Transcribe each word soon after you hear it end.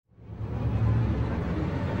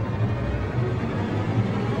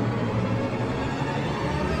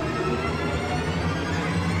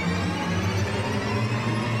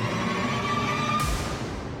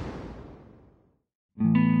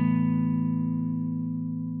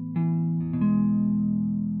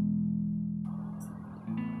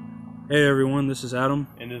Hey everyone, this is Adam,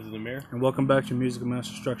 And this is Amir. and welcome back to Music of Mass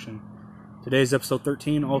Destruction. Today's episode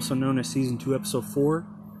 13, also known as Season 2, Episode 4,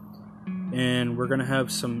 and we're going to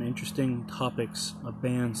have some interesting topics of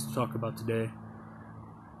bands to talk about today.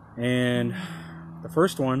 And the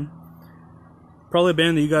first one, probably a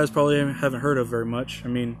band that you guys probably haven't heard of very much. I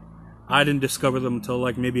mean, I didn't discover them until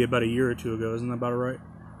like maybe about a year or two ago, isn't that about right?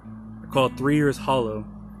 They're called 3 Years Hollow.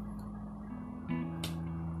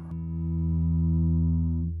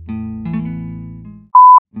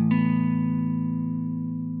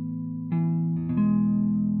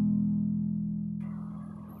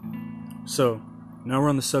 So, now we're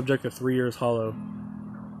on the subject of 3 Years Hollow.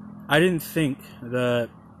 I didn't think that...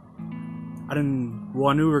 I knew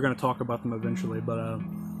we were going to talk about them eventually, but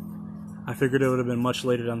I figured it would have been much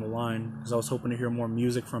later down the line, because I was hoping to hear more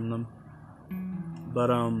music from them.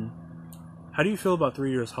 But, how do you feel about 3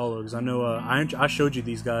 Years Hollow? Because I know I showed you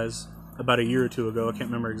these guys about a year or two ago. I can't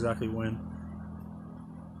remember exactly when.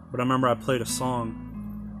 But I remember I played a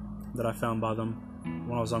song that I found by them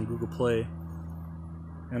when I was on Google Play.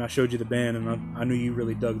 And I showed you the band, and I knew you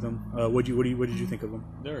really dug them. What did you think of them?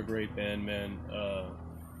 They're a great band, man. I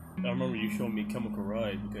remember you showed me Chemical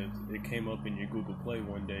Ride because it came up in your Google Play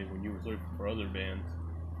one day when you were searching for other bands.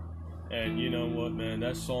 And you know what, man?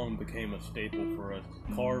 That song became a staple for us.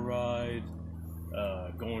 Car rides,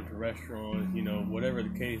 going to restaurants, whatever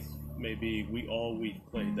the case may be, we always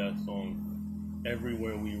played that song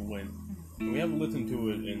everywhere we went. And we haven't listened to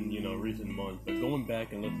it in, recent months, but going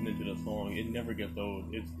back and listening to the song, it never gets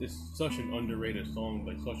old. It's such an underrated song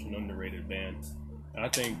by such an underrated band. And I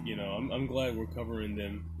think, I'm glad we're covering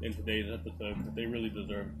them in today's episode because they really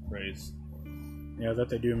deserve praise. Yeah, that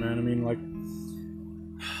they do, man. I mean, like,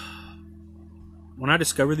 when I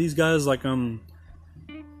discovered these guys, like,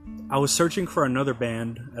 I was searching for another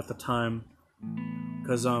band at the time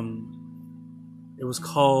because, it was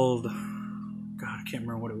called, God, I can't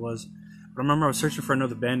remember what it was. But I remember I was searching for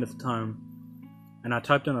another band at the time, and I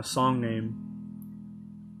typed in a song name,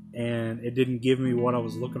 and it didn't give me what I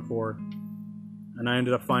was looking for, and I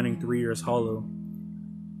ended up finding 3 Years Hollow,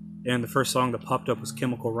 and the first song that popped up was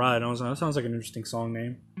Chemical Ride, and I was like, that sounds like an interesting song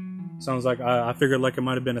name. Sounds like, I figured like it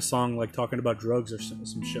might have been a song like talking about drugs or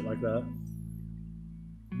some shit like that.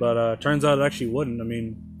 But turns out it actually wouldn't. I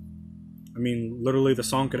mean, literally the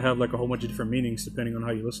song could have like a whole bunch of different meanings depending on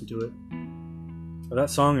how you listen to it. But that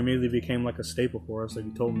song immediately became like a staple for us, like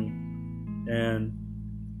you told me. And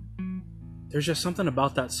there's just something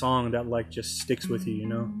about that song that like just sticks with you,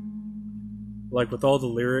 Like with all the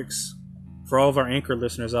lyrics, for all of our Anchor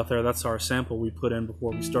listeners out there, that's our sample we put in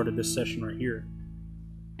before we started this session right here.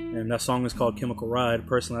 And that song is called Chemical Ride.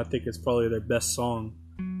 Personally, I think it's probably their best song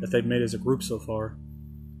that they've made as a group so far.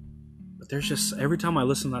 But there's just, every time I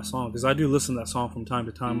listen to that song, because I do listen to that song from time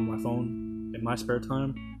to time on my phone in my spare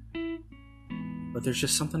time, but there's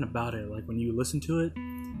just something about it, like when you listen to it,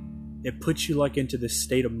 it puts you like into this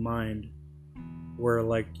state of mind where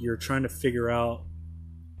like you're trying to figure out,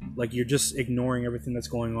 like you're just ignoring everything that's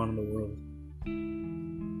going on in the world.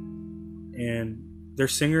 And their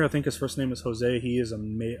singer, I think his first name is Jose, he is a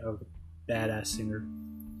badass singer.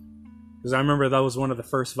 Because I remember that was one of the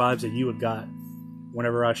first vibes that you had got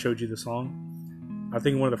whenever I showed you the song. I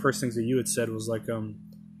think one of the first things that you had said was like, man,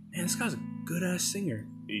 this guy's a good ass singer.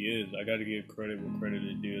 He is. I got to give credit where credit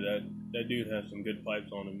is due. That dude has some good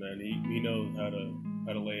pipes on him, man. He knows how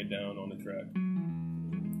to lay it down on the track.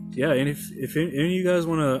 Yeah, and if any of you guys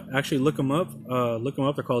want to actually look them up.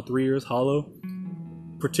 They're called 3 Years Hollow.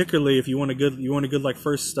 Particularly if you want a good like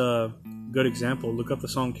first good example, look up the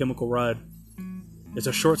song Chemical Ride. It's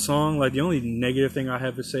a short song. Like the only negative thing I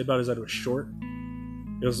have to say about it is that it was short.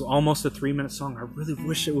 It was almost a 3-minute song. I really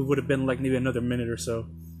wish it would have been like maybe another minute or so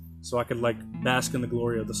I could like bask in the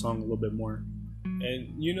glory of the song a little bit more.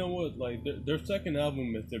 And you know what? Like their second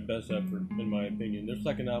album is their best effort, in my opinion. Their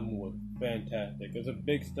second album was fantastic. It's a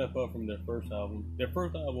big step up from their first album. Their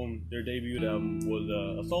first album, their debut album, was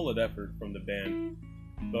a solid effort from the band,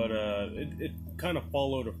 but it kind of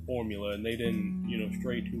followed a formula, and they didn't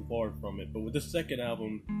stray too far from it. But with the second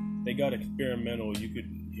album, they got experimental. You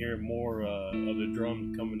could hear more of the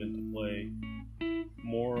drums coming into play,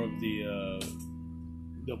 more of the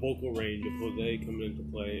vocal range of Jose coming into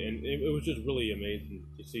play, and it was just really amazing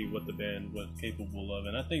to see what the band was capable of.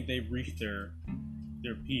 And I think they've reached their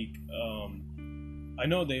peak. I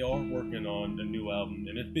know they are working on a new album,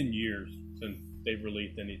 and it's been years since they've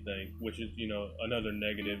released anything, which is another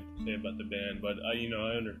negative to say about the band. But I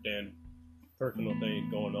understand personal things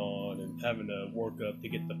going on and having to work up to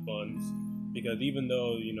get the funds, because even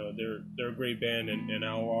though they're a great band in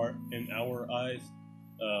our eyes,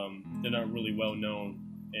 they're not really well known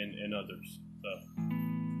in others.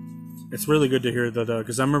 So it's really good to hear that,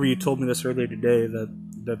 because I remember you told me this earlier today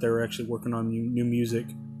that they were actually working on new music.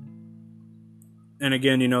 And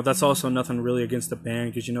again, that's also nothing really against the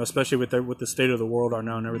band, because especially with the state of the world right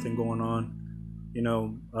now and everything going on,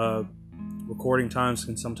 recording times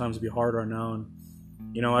can sometimes be hard right now, and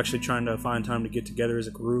actually trying to find time to get together as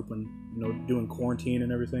a group, and doing quarantine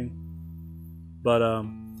and everything. But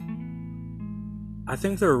I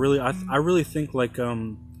think they're really, I really think like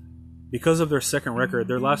because of their second record,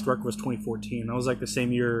 their last record was 2014. That was like the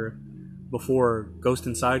same year before Ghost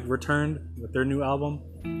Inside returned with their new album.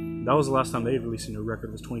 That was the last time they released a new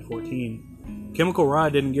record, was 2014. Chemical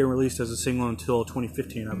Ride didn't get released as a single until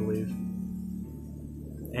 2015, I believe.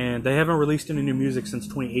 And they haven't released any new music since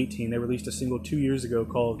 2018. They released a single 2 years ago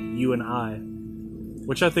called You and I,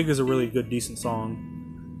 which I think is a really good, decent song.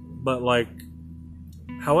 But like,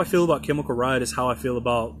 how I feel about Chemical Ride is how I feel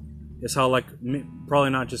about, like,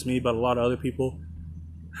 probably not just me, but a lot of other people,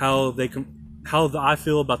 I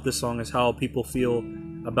feel about this song is how people feel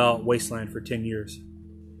about Wasteland for 10 years,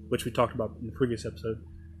 which we talked about in the previous episode.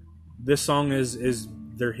 This song is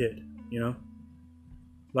their hit,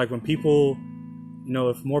 like when people,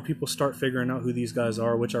 if more people start figuring out who these guys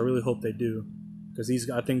are, which I really hope they do, because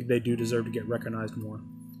I think they do deserve to get recognized more.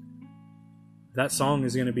 That song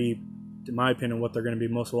is going to be, in my opinion, what they're going to be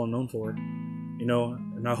most well known for,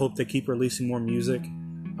 and I hope they keep releasing more music.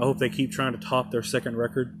 I hope they keep trying to top their second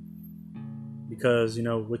record, because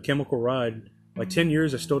with Chemical Ride, like 10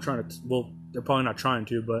 years, they're still trying to, well, they're probably not trying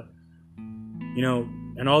to, but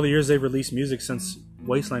in all the years they've released music since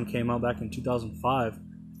Wasteland came out back in 2005,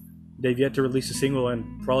 they've yet to release a single,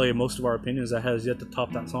 and probably in most of our opinions, that has yet to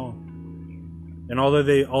top that song. And although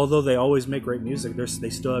they always make great music, they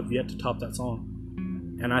still have yet to top that song.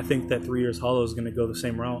 And I think that 3 Years Hollow is going to go the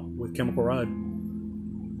same route with Chemical Ride.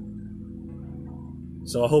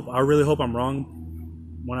 So I really hope I'm wrong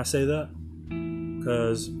when I say that,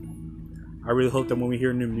 because I really hope that when we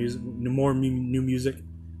hear more new music,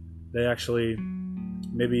 they actually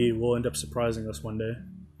maybe will end up surprising us one day.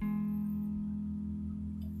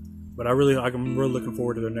 But I'm really looking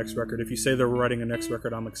forward to their next record. If you say they're writing a next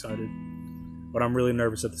record, I'm excited, but I'm really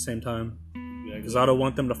nervous at the same time, because I don't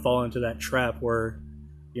want them to fall into that trap where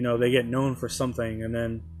they get known for something, and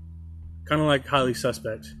then kind of like Highly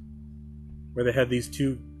Suspect, where they had these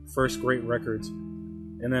two first great records,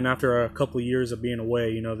 and then after a couple of years of being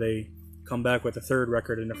away, they come back with a third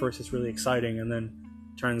record, and at first it's really exciting, and then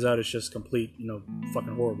turns out it's just complete,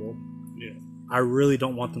 fucking horrible. Yeah. I really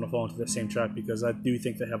don't want them to fall into that same trap, because I do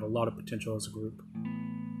think they have a lot of potential as a group.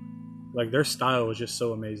 Like, their style is just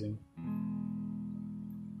so amazing.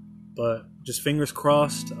 But just fingers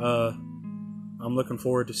crossed. I'm looking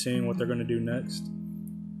forward to seeing what they're going to do next.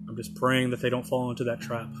 I'm just praying that they don't fall into that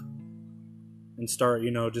trap and start,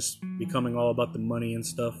 just becoming all about the money and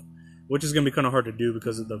stuff, which is going to be kind of hard to do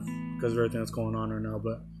because of everything that's going on right now.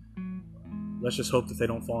 But let's just hope that they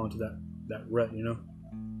don't fall into that rut,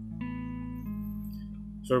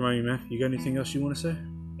 So what about you, man? You got anything else you want to say?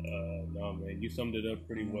 No, man, you summed it up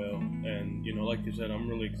pretty well. And, like you said, I'm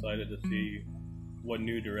really excited to see what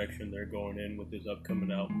new direction they're going in with this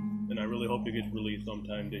upcoming album. And I really hope it gets released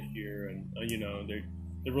sometime this year. And,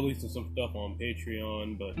 they're releasing some stuff on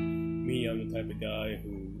Patreon, but me, I'm the type of guy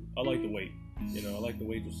who, I like to wait. I like to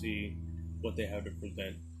wait to see what they have to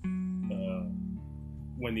present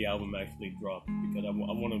when the album actually drops, because I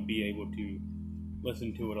want to be able to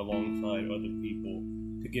listen to it alongside other people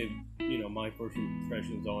to give, my first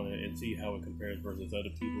impressions on it and see how it compares versus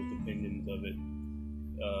other people's opinions of it.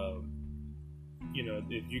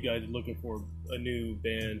 If you guys are looking for a new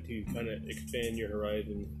band to kind of expand your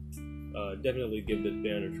horizon, definitely give this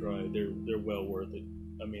band a try. They're well worth it.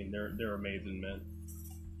 I mean, they're amazing, man.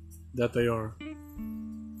 That they are.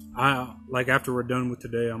 After we're done with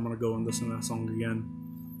today, I'm gonna go and listen to that song again,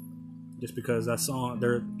 just because that song,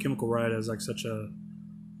 their Chemical Ride, is like such a,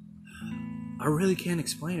 I really can't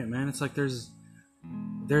explain it, man. It's like there's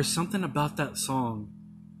something about that song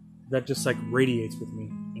that just like radiates with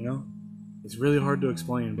me, It's really hard to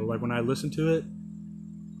explain, but like when I listen to it,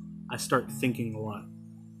 I start thinking a lot.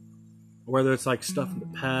 Whether it's like stuff in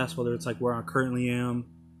the past, whether it's like where I currently am,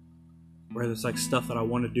 whether it's like stuff that I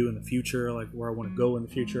want to do in the future, like where I want to go in the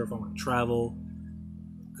future, if I want to travel.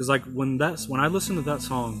 Because like when I listen to that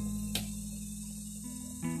song,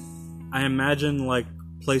 I imagine like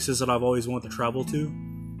places that I've always wanted to travel to.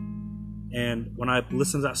 And when I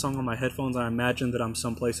listen to that song on my headphones, I imagine that I'm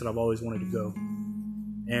someplace that I've always wanted to go.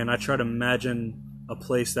 And I try to imagine a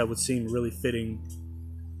place that would seem really fitting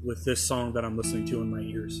with this song that I'm listening to in my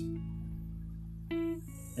ears.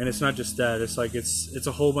 And it's not just that, it's like it's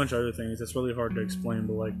a whole bunch of other things. It's really hard to explain,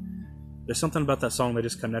 but like There's something about that song that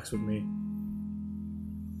just connects with me.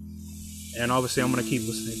 And obviously I'm going to keep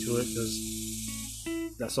listening to it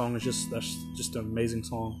because that song is that's just an amazing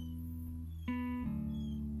song.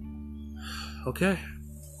 Okay.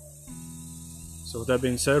 So with that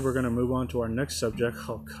being said, we're going to move on to our next subject.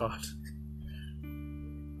 Oh, God.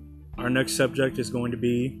 Our next subject is going to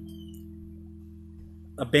be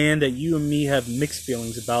a band that you and me have mixed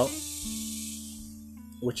feelings about,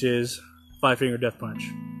 which is Five Finger Death Punch.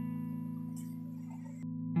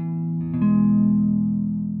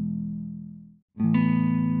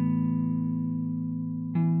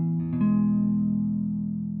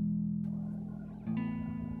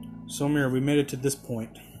 So, Amir, we made it to this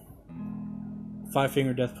point. Five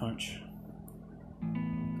Finger Death Punch.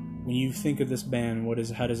 When you think of this band,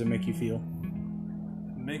 how does it make you feel?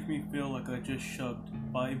 Make me feel like I just shoved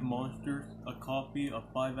 5 Monsters, a coffee, a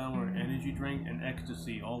 5-hour energy drink, and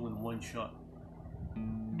ecstasy all in one shot.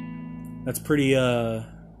 That's pretty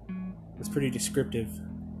descriptive.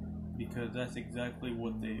 Because that's exactly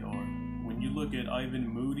what they are. When you look at Ivan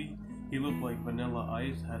Moody, he looked like Vanilla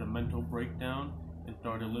Ice had a mental breakdown and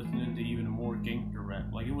started listening to even more gangster rap.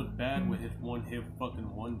 Like, it was bad with his one-hit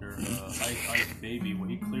fucking wonder, Ice Baby, where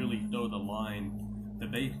he clearly stole the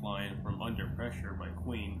bass line from Under Pressure by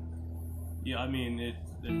Queen. Yeah, I mean,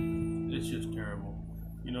 it's just terrible.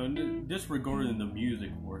 You know, disregarding the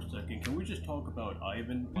music for a second, can we just talk about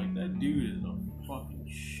Ivan? Like, that dude is a fucking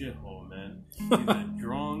shithole, man. He's a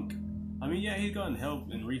drunk. I mean, yeah, he's gotten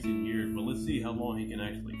help in recent years, but let's see how long he can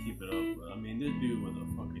actually keep it up. I mean, this dude was a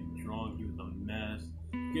fucking drunk. He was a mess,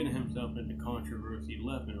 getting himself into controversy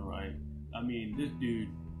left and right. I mean, this dude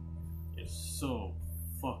is so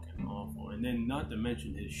fucking awful. And then not to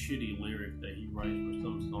mention his shitty lyrics that he writes for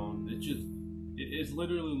some songs. It's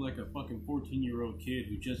literally like a fucking 14-year-old kid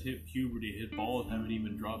who just hit puberty. His balls haven't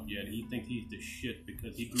even dropped yet. And he thinks he's the shit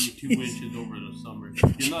because he grew 2 inches over the summer.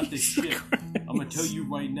 You're not the shit. I'm gonna tell you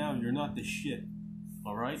right now, you're not the shit.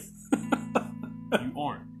 Alright? You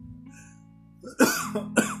aren't.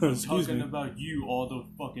 I'm talking about you, all those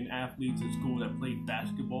fucking athletes in school that played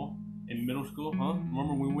basketball in middle school, huh?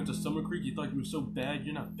 Remember when we went to Summer Creek? You thought you were so bad?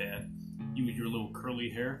 You're not bad. You with your little curly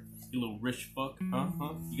hair, you little rich fuck, huh?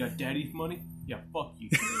 You got daddy's money? Yeah, fuck you.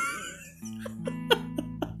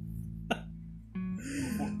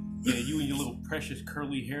 Yeah, you and your little precious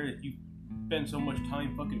curly hair that you spend so much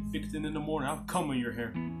time fucking fixing in the morning. I'll comb in your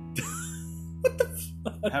hair. What the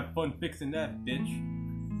fuck? Have fun fixing that, bitch.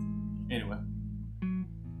 Anyway.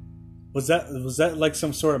 Was that like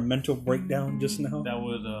some sort of mental breakdown just now? That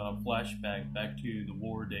was a flashback back to the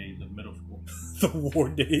war days of middle school. The war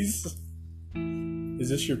days? Is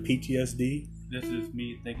this your PTSD? This is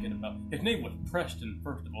me thinking about... His name was Preston,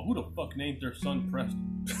 first of all. Who the fuck named their son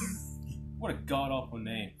Preston? What a god-awful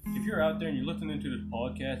name. If you're out there and you're listening to this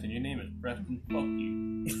podcast and your name is Preston, fuck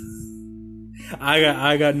you.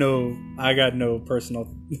 I got no personal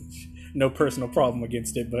problem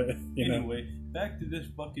against it, but anyway, back to this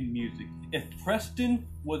fucking music. If Preston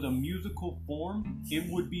was a musical form, it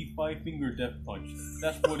would be Five Finger Death Punch.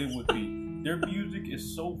 That's what it would be. Their music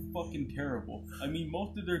is so fucking terrible. I mean,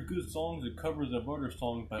 most of their good songs are covers of other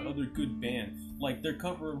songs by other good bands. Like their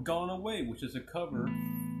cover of Gone Away, which is a cover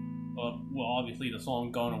of, well, obviously the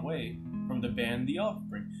song Gone Away from the band The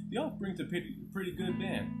Offspring. The Offspring's a pretty good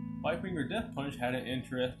band. Five Finger Death Punch had an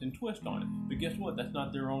interesting twist on it. But guess what? That's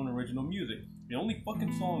not their own original music. The only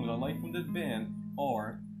fucking songs I like from this band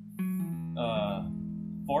are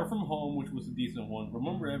Far From Home, which was a decent one,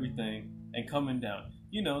 Remember Everything, and Coming Down.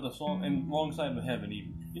 You know, the song, and Wrong Side of Heaven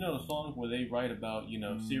even. You know, the songs where they write about, you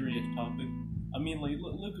know, serious topics. I mean, like,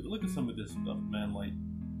 look at some of this stuff, man. Like,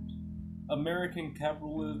 American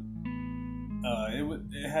Capitalism,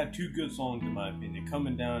 it had 2 good songs in my opinion,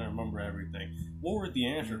 Coming Down and Remember Everything. War with the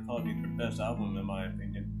Answer probably their best album in my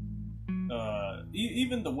opinion.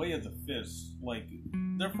 Even The Way of the Fist, like,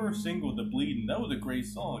 their first single, The Bleeding, that was a great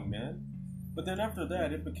song, man. But then after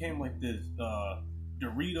that, it became like this,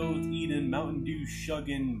 Doritos eating, Mountain Dew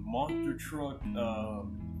shugging, monster truck,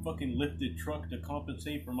 fucking lifted truck to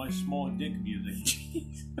compensate for my small dick music.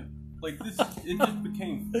 Like this, it just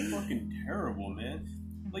became fucking terrible, man.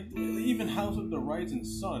 Like even House of the Rising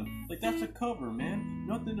Sun, like that's a cover, man.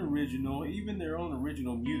 Nothing original. Even their own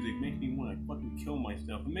original music makes me want to fucking kill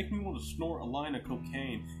myself. It makes me want to snort a line of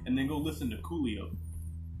cocaine and then go listen to Coolio.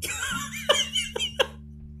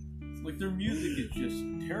 Like their music is just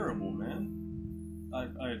terrible, man.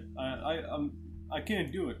 I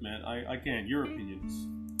can't do it, man. I can't. Your opinions.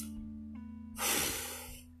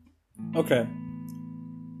 Okay.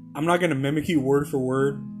 I'm not gonna mimic you word for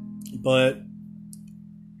word, but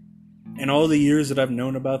in all the years that I've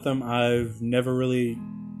known about them, I've never really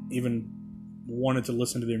even wanted to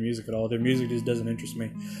listen to their music at all. Their music just doesn't interest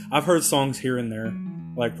me. I've heard songs here and there.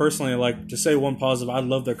 Like, personally, like, to say one positive, I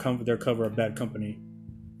love their cover of Bad Company.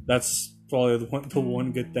 That's probably the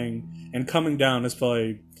one good thing. And Coming Down is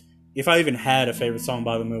probably, if I even had a favorite song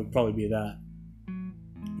by them, it would probably be that.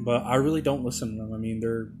 But I really don't listen to them. I mean,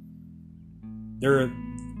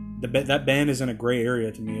 that band is in a gray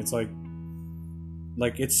area to me. It's like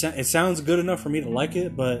it sounds good enough for me to like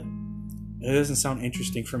it, but it doesn't sound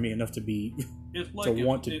interesting for me enough to be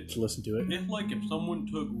want to listen to it. It's like if someone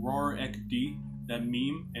took RAR XD, that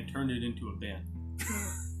meme, and turned it into a band.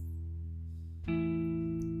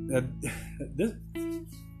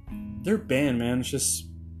 Their band, man, it's just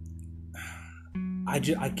I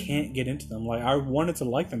can't get into them. Like, I wanted to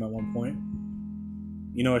like them at one point.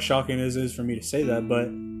 You know, as shocking as it is for me to say that, but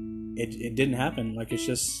it didn't happen. Like, it's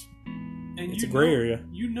just it's a gray area.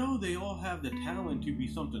 You know, they all have the talent to be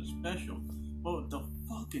something special, but the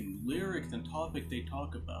fucking lyrics and topic they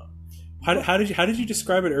talk about. How did you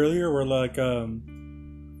describe it earlier? Where like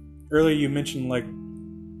earlier you mentioned like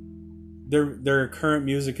their current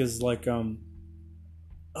music is like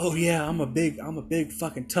oh yeah, I'm a big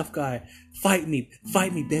fucking tough guy. Fight me,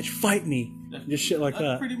 bitch, fight me. Just shit like that.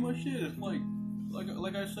 That's pretty much it. It's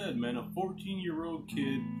like I said, man, a 14-year-old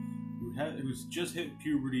kid who's just hit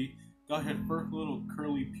puberty, got his first little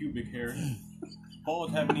curly pubic hair.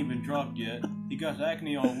 Balls haven't even dropped yet. He got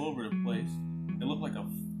acne all over the place. It looked like a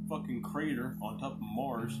fucking crater on top of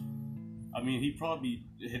Mars. I mean,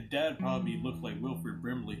 his dad probably looked like Wilfred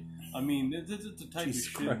Brimley. I mean, this is the type Jesus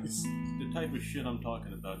of shit. Christ. The type of shit I'm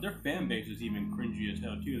talking about. Their fan base is even cringy as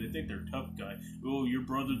hell too. They think they're tough guy. Oh, your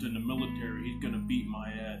brother's in the military. He's gonna beat my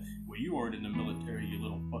ass. Well, you aren't in the military, you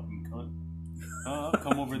little fucking cunt. I'll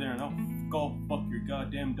come over there and I'll fuck your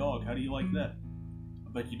goddamn dog. How do you like that?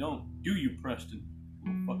 I bet you don't. Do you, Preston?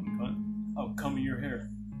 Little fucking cunt. I'll come in your hair.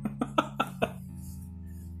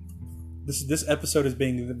 This episode is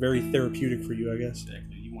being very therapeutic for you, I guess.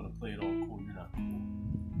 Exactly. You want to play it all cool? You're not cool.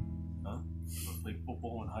 Huh? You want to play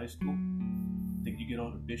football in high school? Think you get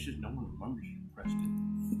all the bitches? No one remembers you,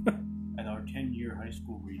 Preston. At our 10-year high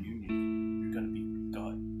school reunion, you're gonna be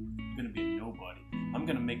forgotten. You're gonna be a nobody. I'm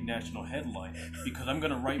gonna make national headlines because I'm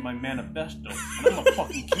gonna write my manifesto and I'm gonna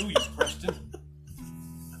fucking kill you, Preston.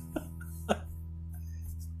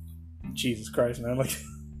 Jesus Christ, man! Like,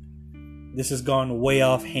 this has gone way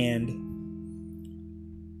off hand.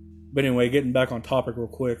 But anyway, getting back on topic real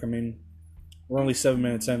quick. I mean, we're only 7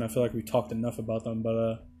 minutes in. I feel like we talked enough about them.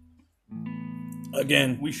 But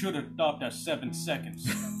again, we should have stopped at 7 seconds.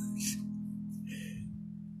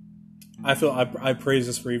 I feel I praise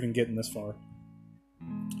us for even getting this far.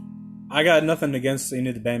 I got nothing against any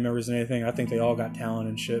of the band members and anything. I think they all got talent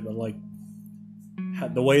and shit. But like,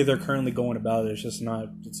 the way they're currently going about it, it's not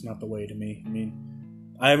the way to me. I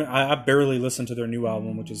mean, I barely listened to their new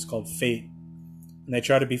album, which is called Fate. And they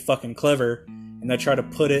try to be fucking clever, and they try to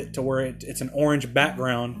put it to where it's an orange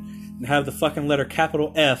background and have the fucking letter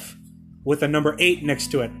capital F with a number 8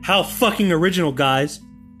 next to it. How fucking original, guys.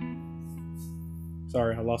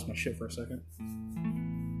 Sorry, I lost my shit for a second.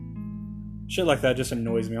 Shit like that just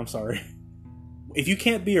annoys me. I'm sorry. If you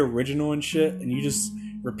can't be original and shit, and you just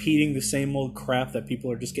repeating the same old crap that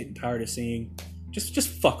people are just getting tired of seeing, just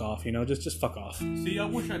fuck off, you know? Just fuck off. See, I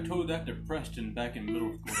wish I told that to Preston back in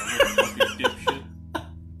middle school. That fucking dipshit.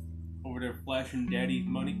 Over there flashing daddy's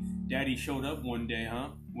money. Daddy showed up one day, huh?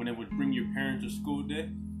 When it would bring your parents to school day.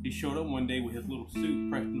 He showed up one day with his little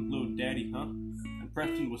suit, Preston's little daddy, huh? And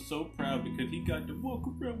Preston was so proud because he got to walk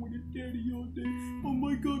around with his daddy all day. Oh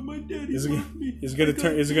my god, my daddy loves me. Is it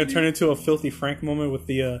gonna turn into a Filthy Frank moment with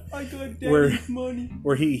the I got daddy's money.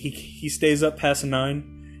 Where he stays up past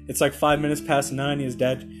 9? It's like 5 minutes past 9. His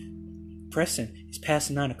dad, Preston, it's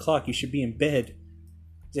past 9 o'clock. You should be in bed.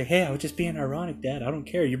 He's like, hey, I was just being ironic, Dad. I don't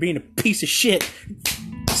care. You're being a piece of shit.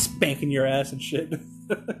 Spanking your ass and shit. You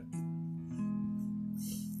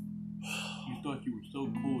thought you were so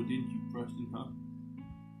cool, didn't you, Preston, huh?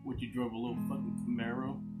 What, you drove a little fucking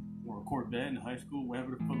Camaro? Or a Corvette in high school?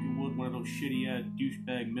 Whatever the fuck it was. One of those shitty-ass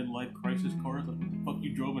douchebag midlife crisis cars. Like, what the fuck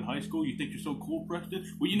you drove in high school? You think you're so cool, Preston?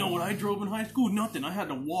 Well, you know what I drove in high school? Nothing. I had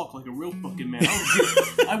to walk like a real fucking man.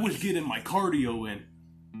 I was getting my cardio in.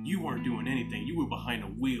 You weren't doing anything. You were behind a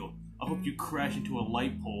wheel. I hope you crash into a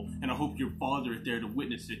light pole, and I hope your father is there to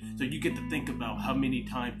witness it, so you get to think about how many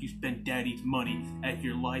times you spent daddy's money as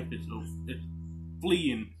your life is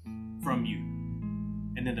fleeing from you.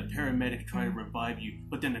 And then the paramedics try to revive you,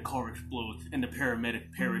 but then the car explodes, and the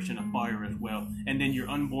paramedics perish in a fire as well. And then your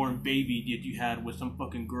unborn baby that you had with some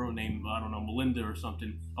fucking girl named, I don't know, Melinda or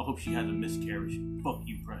something. I hope she has a miscarriage. Fuck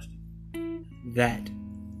you, Preston. That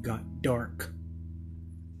got dark.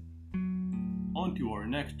 on to our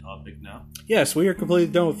next topic now. Yes, we are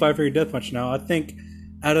completely done with Five Finger Death Punch now. I think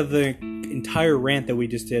out of the entire rant that we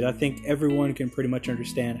just did, I think everyone can pretty much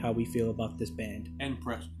understand how we feel about this band. And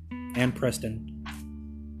Preston.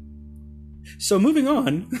 So moving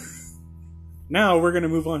on, now we're going to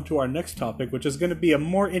move on to our next topic, which is going to be a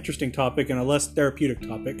more interesting topic and a less therapeutic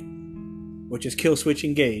topic, which is Killswitch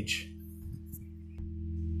Engage.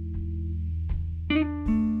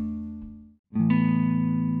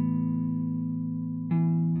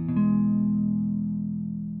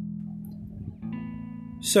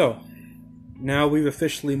 So, now we've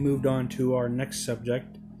officially moved on to our next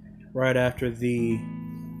subject, right after the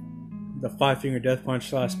Five Finger Death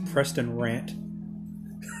Punch / Preston rant.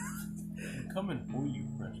 I'm coming for you,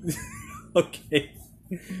 Preston.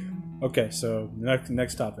 Okay, so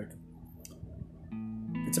next topic.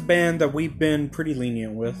 It's a band that we've been pretty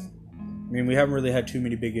lenient with. I mean, we haven't really had too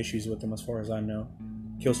many big issues with them as far as I know.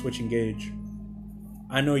 Killswitch Engage.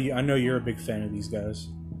 I know you're a big fan of these guys.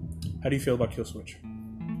 How do you feel about Killswitch?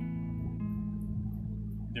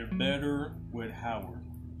 They're better with Howard.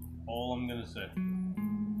 All I'm gonna say.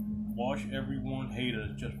 Watch everyone hate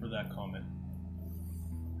us just for that comment.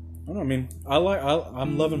 I don't know, I mean,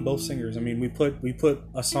 I'm loving both singers. I mean, we put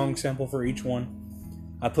a song sample for each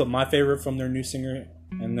one. I put my favorite from their new singer,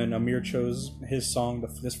 and then Amir chose his song,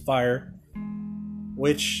 "This Fire,"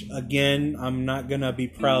 which again I'm not gonna be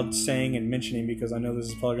proud saying and mentioning because I know this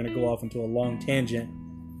is probably gonna go off into a long tangent.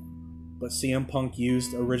 But CM Punk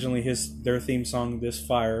used originally their theme song, "This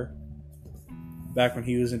Fire," back when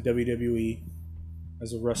he was in WWE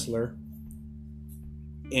as a wrestler.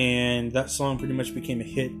 And that song pretty much became a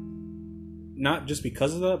hit. Not just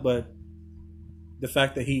because of that, but the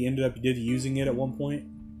fact that he ended up using it at one point.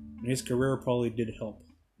 And his career probably did help.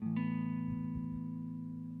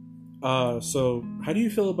 So how do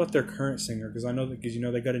you feel about their current singer? Because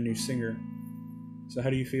they got a new singer. So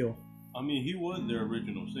how do you feel? I mean, he was their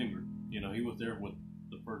original singer. You know, he was there with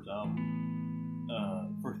the first album,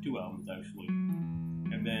 first two albums actually,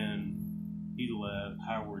 and then he left.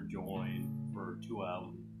 Howard joined for 2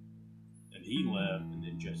 albums, and he left, and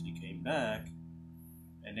then Jesse came back,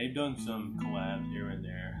 and they've done some collabs here and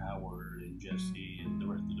there. Howard and Jesse and the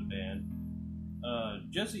rest of the band.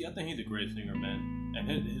 Jesse, I think he's a great singer, man, and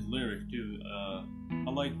his lyrics too. I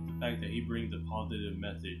like the fact that he brings a positive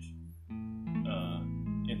message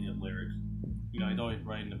in his lyrics. You know, he's always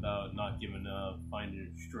writing about not giving up,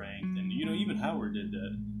 finding strength, and you know, even Howard did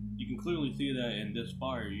that. You can clearly see that in "This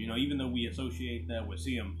Fire." You know, even though we associate that with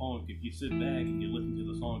CM Punk, if you sit back and you listen to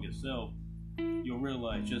the song itself, you'll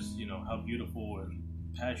realize just how beautiful and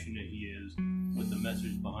passionate he is with the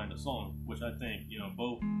message behind the song. Which I think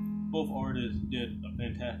both artists did a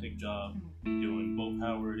fantastic job doing, both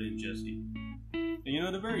Howard and Jesse. And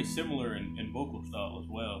they're very similar in vocal style as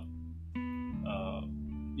well.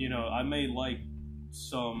 I may like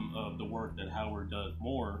some of the work that Howard does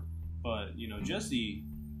more, but Jesse,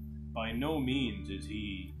 by no means is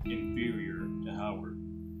he inferior to Howard.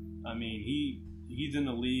 I mean, he's in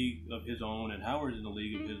a league of his own, and Howard's in a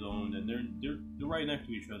league of his own, and they're right next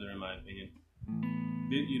to each other in my opinion.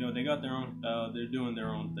 They got their own style, they're doing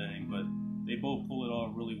their own thing, but they both pull it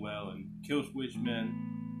off really well. And Killswitch, man,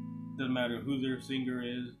 doesn't matter who their singer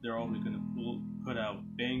is, they're always gonna put out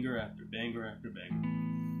banger after banger after banger.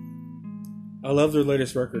 I love their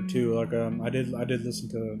latest record too. Like I did listen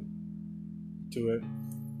to it.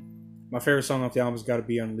 My favorite song off the album has got to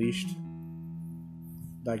be "Unleashed."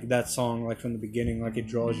 Like that song, like from the beginning, like it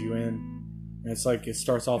draws you in, and it's like it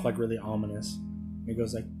starts off like really ominous. It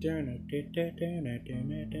goes like, and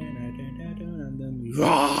then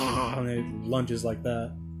it lunges like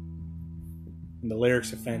that. And the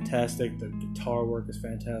lyrics are fantastic. The guitar work is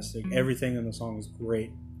fantastic. Everything in the song is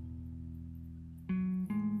great.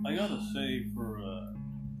 I gotta say,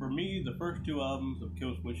 for me, the first 2 albums of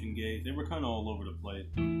Killswitch Engage, they were kind of all over the place.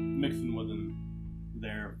 Mixing wasn't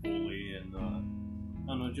there fully, and I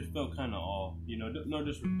don't know, it just felt kind of off. No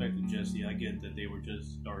disrespect to Jesse, I get that they were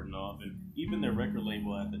just starting off, and even their record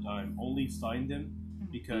label at the time only signed him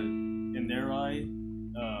because, in their eye,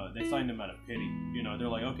 they signed him out of pity. They're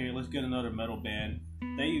like, okay, let's get another metal band.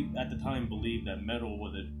 They, at the time, believed that metal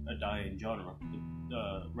was a dying genre,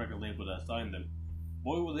 the record label that signed them.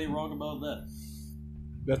 Boy, were they wrong about that.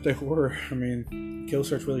 That they were. I mean,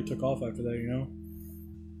 Killswitch really took off after that,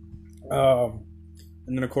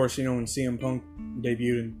 And then, of course, when CM Punk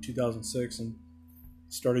debuted in 2006 and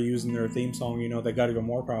started using their theme song, they got even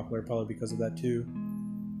more popular probably because of that, too.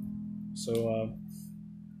 So,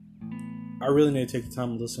 I really need to take the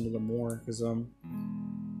time to listen to them more because,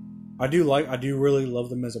 I do really love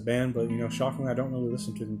them as a band, but, shockingly, I don't really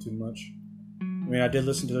listen to them too much. mean, I did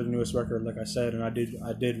listen to their newest record, like I said, and I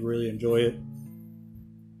did really enjoy it.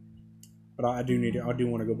 But I do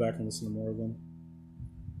want to go back and listen to more of them,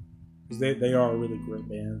 because they are a really great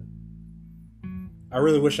band. I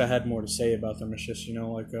really wish I had more to say about them. It's just,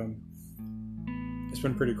 it's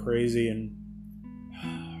been pretty crazy, and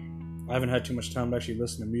I haven't had too much time to actually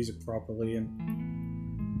listen to music properly, and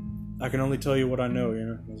I can only tell you what I know,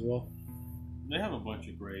 as well. They have a bunch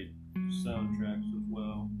of great soundtracks as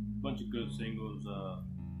well. A bunch of good singles.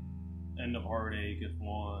 End of Heartache is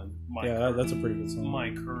one. That's a pretty good song.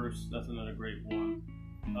 My Curse, that's another great one.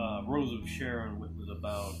 Rose of Sharon, which was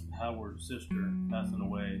about Howard's sister passing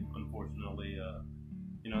away, unfortunately.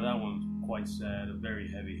 That one's quite sad, a very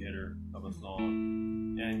heavy hitter of a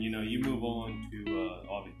song. And, you move on to,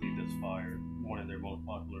 obviously, This Fire, one of their most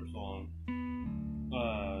popular songs.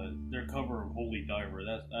 Their cover of Holy Diver,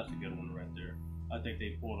 that's a good one right there. I think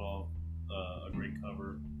they pulled off a great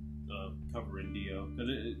covering Dio. Because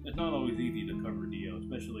it's not always easy to cover Dio,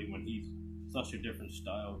 especially when he's such a different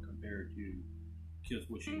style compared to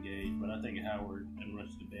Killswitch Engage. But I think Howard and the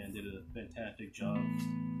rest of the band did a fantastic job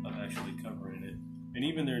of actually covering it. And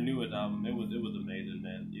even their newest album, it was amazing,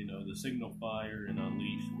 man. The Signal Fire and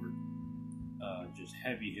Unleashed were just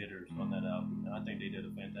heavy hitters on that album, and I think they did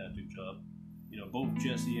a fantastic job. Both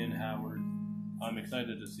Jesse and Howard, I'm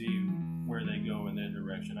excited to see where they go in their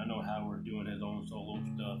direction. I know Howard doing his own solo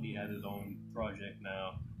stuff. He has his own project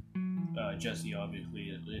now. Jesse obviously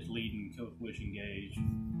is leading Killswitch Engage.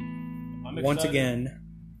 I'm excited. Once again,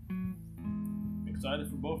 excited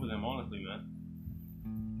for both of them, honestly, man.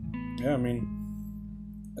 Yeah, I mean,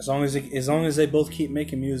 as long as they both keep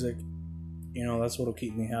making music, that's what'll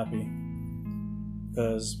keep me happy.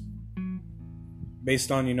 Because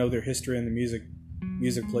based on their history in the music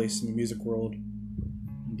place in the music world,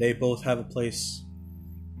 they both have a place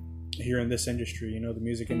here in this industry, the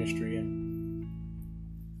music industry, and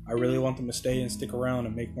I really want them to stay and stick around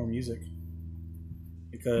and make more music,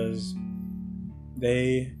 because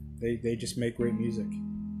they just make great music,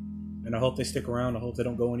 and I hope they stick around. I hope they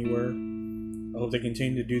don't go anywhere. I hope they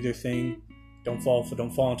continue to do their thing. Don't fall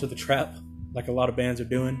into the trap like a lot of bands are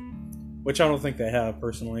doing, which I don't think they have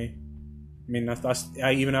personally. I mean, I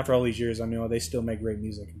even after all these years, I know they still make great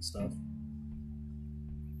music and stuff.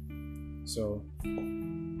 So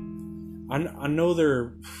I know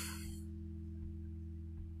they're.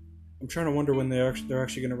 I'm trying to wonder when they're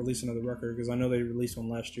actually going to release another record, because I know they released one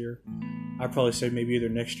last year. I'd probably say maybe either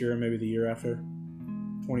next year or maybe the year after,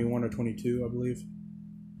 21 or 22, I believe.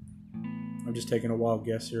 I'm just taking a wild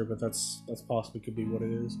guess here, but that's possibly could be what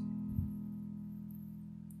it is.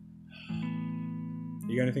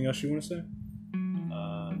 You got anything else you want to say?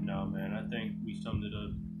 No, man. I think we summed it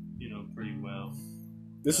up, pretty well.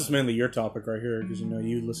 This is mainly your topic right here, because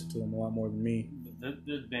you listen to them a lot more than me.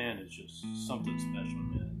 This band is just something special,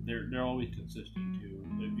 man. They're always consistent too.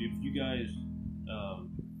 If you guys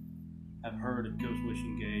have heard of Killswitch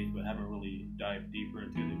Engage but haven't really dived deeper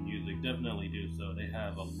into the music, definitely do so. They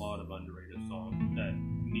have a lot of underrated songs that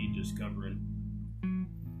need discovering.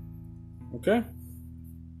 Okay.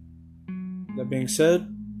 That being said,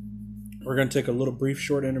 we're going to take a little brief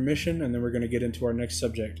short intermission, and then we're going to get into our next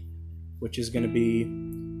subject, which is going to be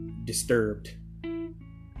Disturbed.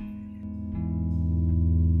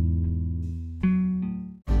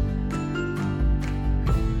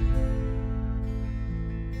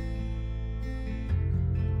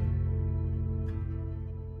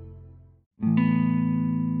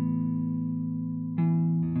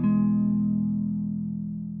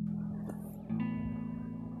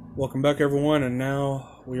 Welcome back, everyone, and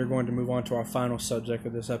now we are going to move on to our final subject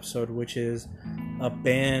of this episode, which is a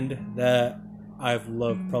band that I've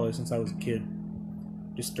loved probably since I was a kid,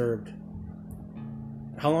 Disturbed.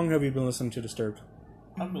 How long have you been listening to Disturbed?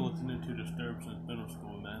 I've been listening to Disturbed since middle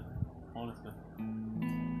school, man, honestly.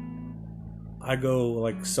 I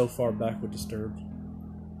go so far back with Disturbed,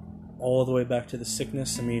 all the way back to The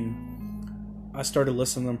Sickness. I mean, I started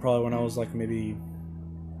listening to them probably when I was maybe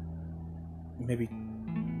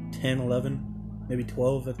 10, 11, maybe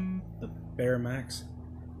 12 at the bare max.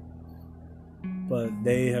 But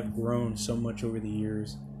they have grown so much over the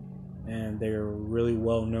years, and they are really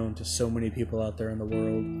well known to so many people out there in the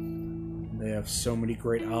world. They have so many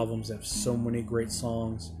great albums, they have so many great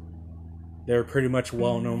songs. They're pretty much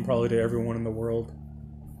well known probably to everyone in the world.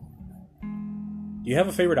 Do you have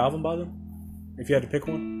a favorite album by them, if you had to pick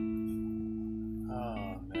one?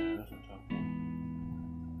 Man, that's a tough one.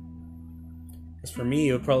 Because for me,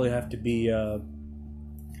 it would probably have to be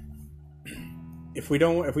if we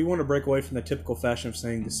want to break away from the typical fashion of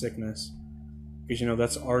saying The Sickness, because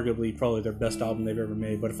that's arguably probably their best album they've ever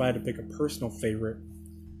made. But if I had to pick a personal favorite,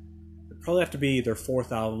 it'd probably have to be their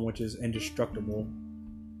fourth album, which is Indestructible,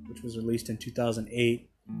 which was released in 2008.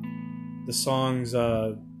 The song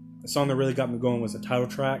that really got me going was the title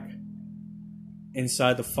track,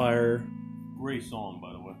 Inside the Fire. Great song,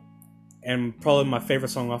 by the way. And probably my favorite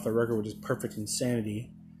song off the record, which is Perfect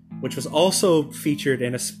Insanity, which was also featured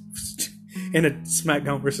in a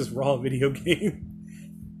SmackDown vs. Raw video game.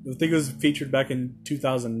 I think it was featured back in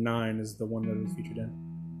 2009 is the one that it was featured in.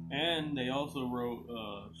 And they also wrote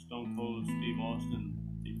Stone Cold Steve Austin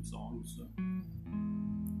theme songs. So.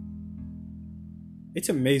 It's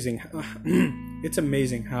amazing. It's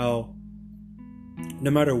amazing how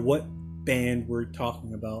no matter what band we're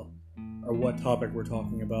talking about or what topic we're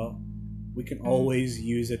talking about, we can always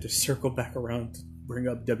use it to circle back around to bring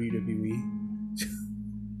up WWE.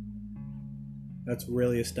 That's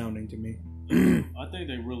really astounding to me. I think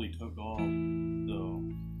they really took off, though,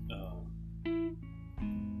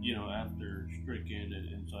 after Stricken and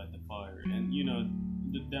Inside the Fire. And,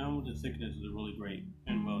 the Down with the Sickness is a really great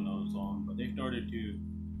and well-known song, but they started to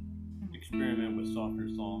experiment with softer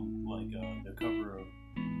songs like the cover of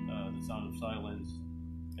The Sound of Silence.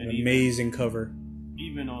 And an amazing cover.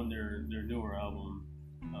 Even on their newer album,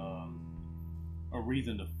 A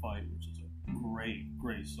Reason to Fight, which is a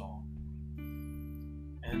great song.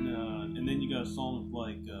 And then you got songs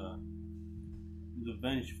like The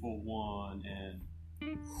Vengeful One and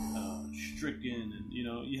Stricken, and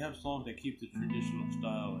you have songs that keep the traditional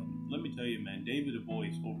style. And let me tell you, man, David the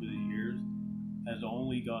Voice over the years has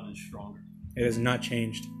only gotten stronger. It has not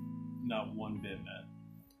changed. Not one bit, man.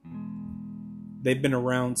 They've been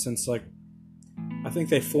around since I think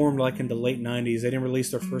they formed in the late 90s. They didn't release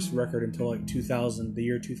their first record until 2000, the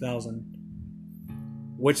year 2000.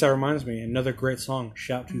 Which that reminds me, another great song,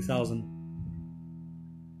 Shout 2000.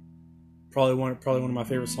 Probably one of my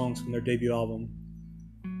favorite songs from their debut album.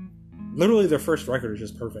 Literally, their first record is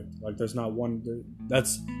just perfect. There's not one.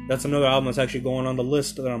 That's another album that's actually going on the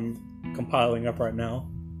list that I'm compiling up right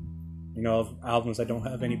now. Of albums that don't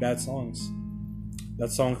have any bad songs.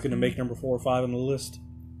 That song's gonna make number 4 or 5 on the list.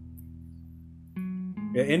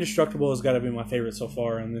 Yeah, Indestructible has got to be my favorite so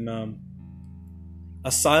far, and then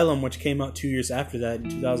Asylum, which came out 2 years after that in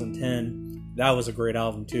 2010, that was a great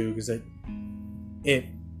album too because it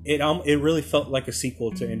really felt like a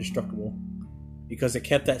sequel to Indestructible because it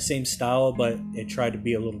kept that same style, but it tried to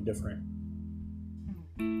be a little different.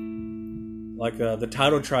 The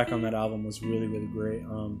title track on that album was really great.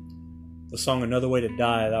 The song Another Way to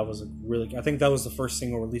Die, I think that was the first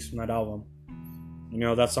single released from that album.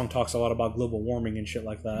 That song talks a lot about global warming and shit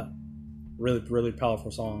like that. Really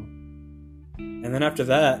powerful song. And then after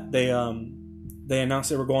that, they announced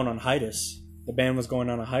they were going on hiatus. The band was going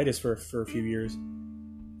on a hiatus for a few years.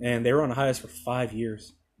 And they were on a hiatus for 5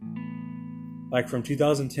 years. From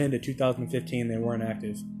 2010 to 2015, they weren't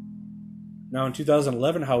active. Now in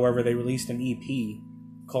 2011, however, they released an EP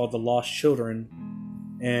called The Lost Children.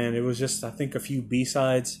 And it was just, I think, a few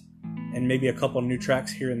B-sides and maybe a couple new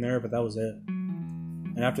tracks here and there, but that was it.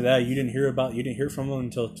 And after that, you didn't hear from them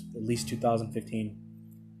until at least 2015,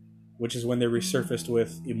 which is when they resurfaced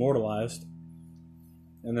with Immortalized.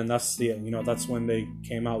 And then that's when they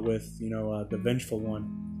came out with, The Vengeful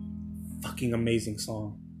One. Fucking amazing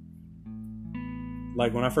song.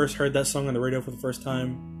 When I first heard that song on the radio for the first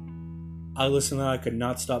time, I listened to it, I could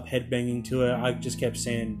not stop headbanging to it. I just kept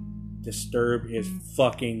saying, Disturbed is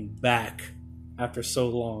fucking back after so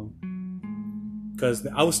long. Because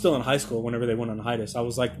I was still in high school whenever they went on hiatus. I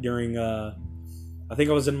was during, I think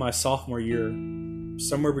I was in my sophomore year.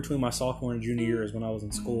 Somewhere between my sophomore and junior year is when I was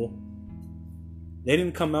in school. They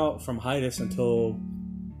didn't come out from hiatus until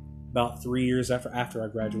about 3 years after I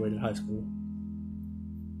graduated high school.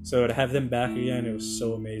 So to have them back again, it was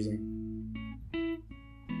so amazing.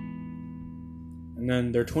 And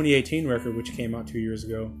then their 2018 record, which came out 2 years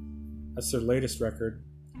ago, that's their latest record.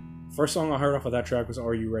 First song I heard off of that track was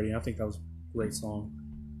Are You Ready? I think that was a great song.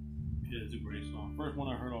 Yeah, it's a great song. First one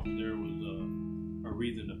I heard off of there was A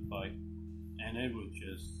Reason to Fight. And it was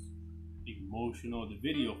just emotional. The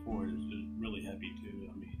video for it is really heavy too.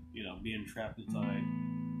 I mean, being trapped inside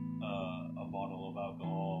a bottle of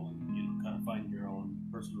alcohol and, kind of fighting your own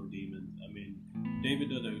personal demons. I mean, David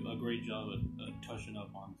did a great job of touching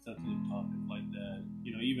up on sensitive topics like that.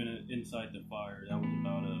 Even Inside the Fire, that was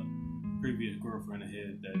about a previous girlfriend of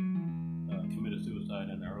his that committed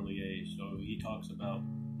suicide at an early age. So he talks about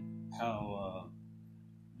how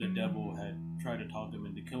the devil had tried to talk him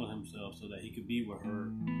into killing himself so that he could be with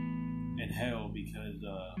her in hell because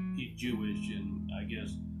he's Jewish, and I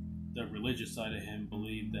guess the religious side of him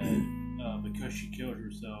believed that because she killed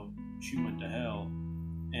herself, she went to hell,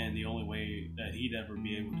 and the only way that he'd ever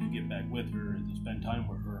be able to get back with her and to spend time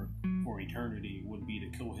with her for eternity would be to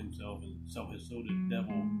kill himself and sell his soul to the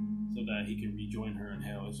devil so that he can rejoin her in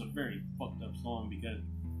hell. It's a very fucked up song because,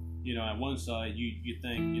 you know, at one side you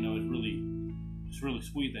think, you know, it's really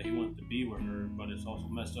sweet that he wants to be with her, but it's also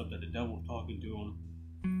messed up that the devil's talking to him.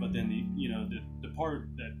 But then the part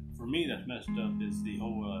that for me that's messed up is the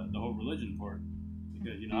whole religion part,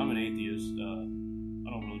 because, you know, I'm an atheist. I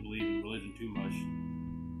don't really believe in religion too much,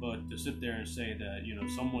 but to sit there and say that, you know,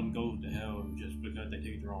 someone goes to hell just because they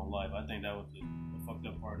take their own life, I think that was the fucked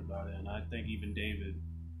up part about it. And I think even David,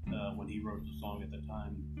 when he wrote the song at the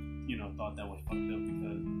time, you know, thought that was fucked up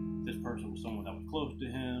because this person was someone that was close to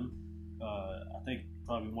him. I think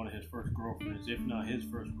probably one of his first girlfriends, if not his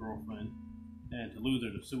first girlfriend, and to lose her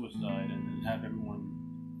to suicide, and then have everyone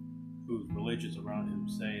who's religious around him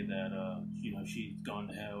say that, you know, she's gone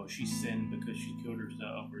to hell, she sinned because she killed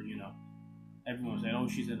herself, or, you know, everyone's saying, oh,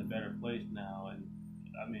 she's in a better place now. And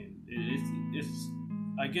I mean, it's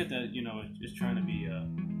I get that, you know, it's trying to be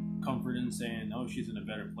comforting, saying, oh, she's in a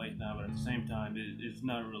better place now, but at the same time, it's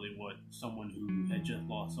not really what someone who had just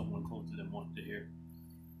lost someone close to them wants to hear.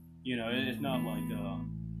 You know, it's not like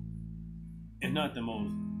it's not the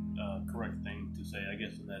most correct thing to say, I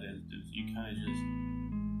guess, in that instance. You kind of just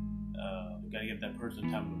gotta give that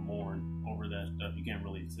person time to mourn over that stuff. You can't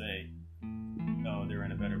really say, oh, they're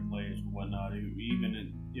in a better place or whatnot.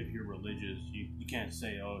 Even if you're religious, you can't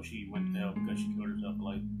say, oh, she went to hell because she killed herself,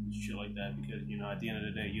 like shit like that, because, you know, at the end of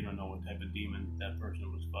the day, you don't know what type of demon that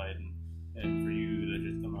person was fighting, and for you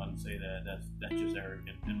to just come out and say that's just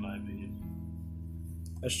arrogant, in my opinion.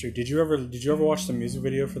 That's true. Did you ever watch the music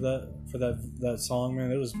video for that song,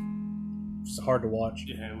 man? It was hard to watch.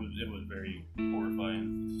 Yeah, it was very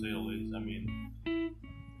horrifying, to say the least. I mean,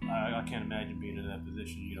 I can't imagine being in that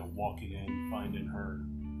position, you know, walking in, finding her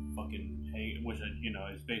fucking hate, which, you know,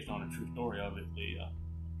 is based on a true story, obviously.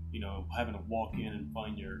 You know, having to walk in and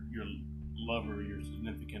find your lover, your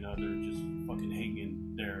significant other, just fucking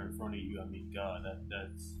hanging there in front of you. I mean, God,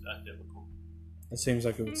 that's difficult. It seems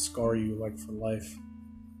like it would scar you, like, for life.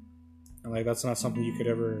 And, like, that's not something you could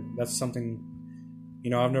ever... That's something... You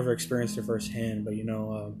know, I've never experienced it firsthand, but, you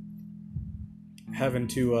know, having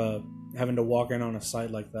to walk in on a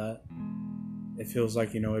site like that, it feels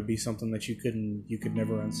like, you know, it'd be something that you could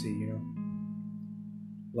never unsee, you know?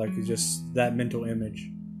 Like, just that mental image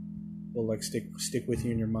will, like, stick with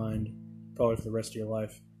you in your mind probably for the rest of your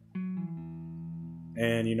life.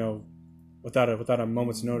 And, you know, without a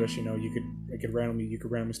moment's notice, you know, you could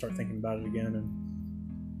randomly start thinking about it again, and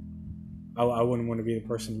I wouldn't want to be the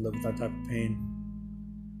person to live with that type of pain.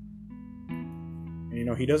 And, you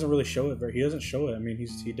know, he doesn't really show it. He doesn't show it. I mean,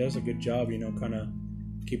 he does a good job, you know, kind of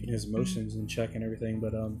keeping his emotions in check and everything.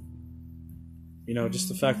 But you know, just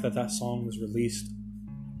the fact that song was released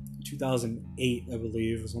in 2008, I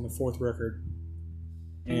believe, it was on the 4th record,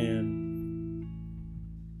 and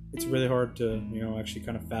it's really hard to, you know, actually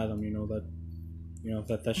kind of fathom, you know,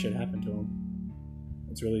 that shit happened to him.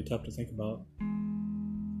 It's really tough to think about.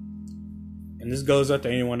 And this goes out to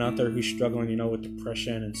anyone out there who's struggling, you know, with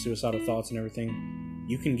depression and suicidal thoughts and everything.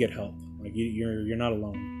 You can get help. Like, you're not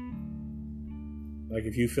alone. Like,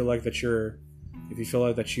 if you feel like that you're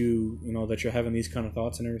having these kind of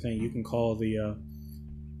thoughts and everything, you can call the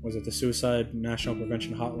the Suicide National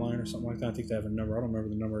Prevention Hotline or something like that. I think they have a number. I don't remember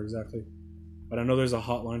the number exactly, but I know there's a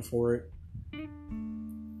hotline for it.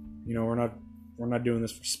 You know, we're not doing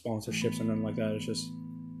this for sponsorships and nothing like that.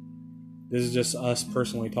 This is just us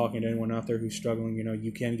personally talking to anyone out there who's struggling. You know,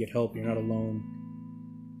 you can get help. You're not alone.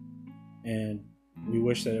 And we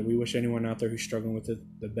wish anyone out there who's struggling with it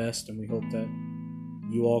the best, and we hope that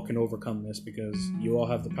you all can overcome this, because you all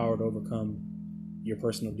have the power to overcome your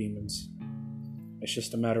personal demons. It's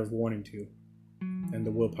just a matter of wanting to, and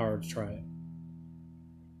the willpower to try it.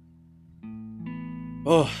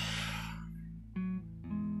 Oh,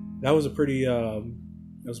 that was a pretty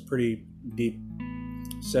deep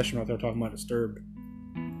session right there talking about Disturbed.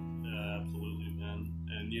 Yeah, absolutely, man.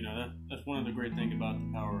 And, you know, that's one of the great things about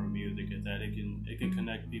the power of music, is that it can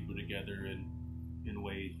connect people together in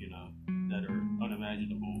ways, you know, that are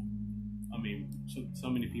unimaginable. I mean, so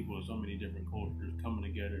many people of so many different cultures coming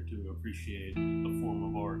together to appreciate a form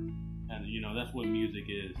of art, and, you know, that's what music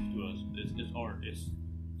is to us. It's art. It's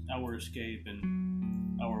our escape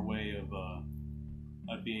and our way of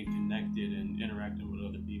being connected and interacting with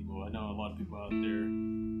other people. I know a lot of people out there,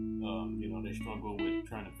 you know, they struggle with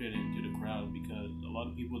trying to fit into the crowd, because a lot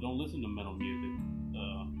of people don't listen to metal music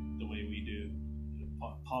the way we do.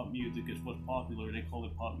 Pop music is what's popular. They call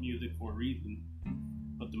it pop music for a reason.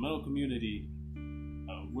 But the metal community,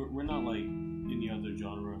 we're not like, any other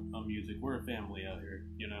genre of music. We're a family out here.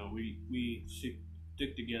 You know, we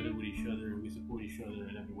stick together with each other and we support each other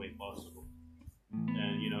in every way possible.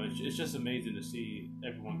 And, you know, it's just amazing to see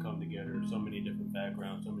everyone come together, so many different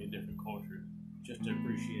backgrounds, so many different cultures, just to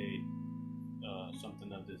appreciate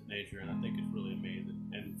something of this nature. And I think it's really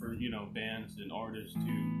amazing. And for, you know, bands and artists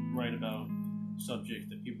to write about subjects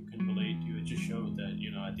that people can relate to, it just shows that,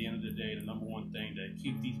 you know, at the end of the day, the number one thing that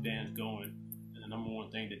keeps these bands going and the number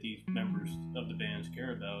one thing that these members of the bands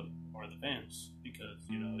care about are the fans. Because,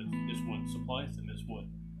 you know, it's what supplies them, it's what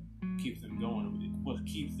keeps them going, what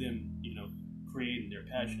keeps them, you know, creating their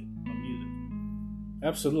passion of music.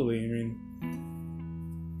 Absolutely. I mean,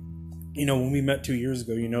 you know, when we met 2 years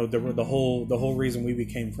ago, you know, the whole reason we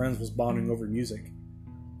became friends was bonding over music.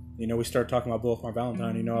 You know, we started talking about Both My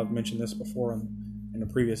Valentine. You know, I've mentioned this before in a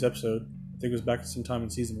previous episode. I think it was back sometime in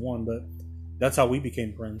season 1, but that's how we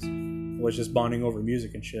became friends. Was just bonding over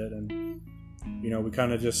music and shit. And you know, it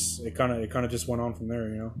kind of just went on from there.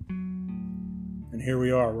 You know, and here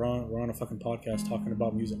we are. We're on a fucking podcast talking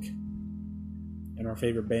about music and our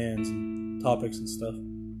favorite bands and topics and stuff.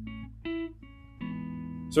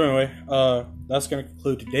 So anyway, that's going to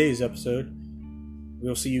conclude today's episode.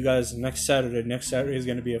 We'll see you guys next Saturday. Next Saturday is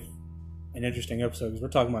going to be an interesting episode because we're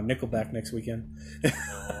talking about Nickelback next weekend.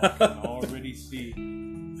 I can already see.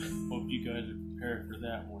 Hope you guys are prepared for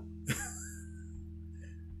that one.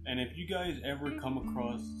 And if you guys ever come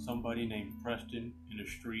across somebody named Preston in the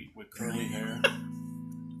street with curly hair,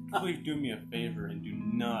 please do me a favor and do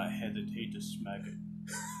not hesitate to smack it.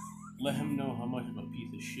 Let him know how much of a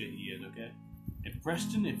piece of shit he is, okay? And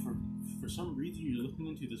Preston, if for some reason you're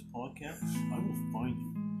listening to this podcast, I will find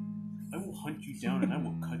you. I will hunt you down and I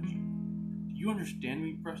will cut you. Do you understand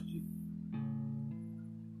me, Preston?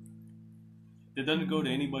 That doesn't go to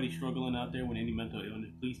anybody struggling out there with any mental illness.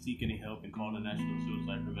 Please seek any help and call the National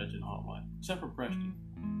Suicide Prevention Hotline. Except for Preston.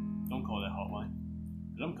 Don't call that hotline.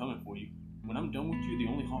 Because I'm coming for you. When I'm done with you, the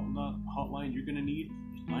only hotline you're going to need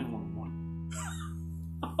is 911.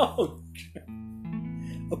 Oh,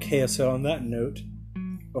 okay, so on that note,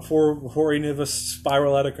 before any of us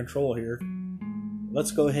spiral out of control here,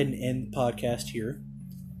 let's go ahead and end the podcast here.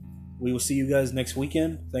 We will see you guys next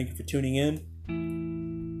weekend. Thank you for tuning in.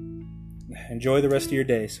 Enjoy the rest of your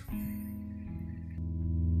days.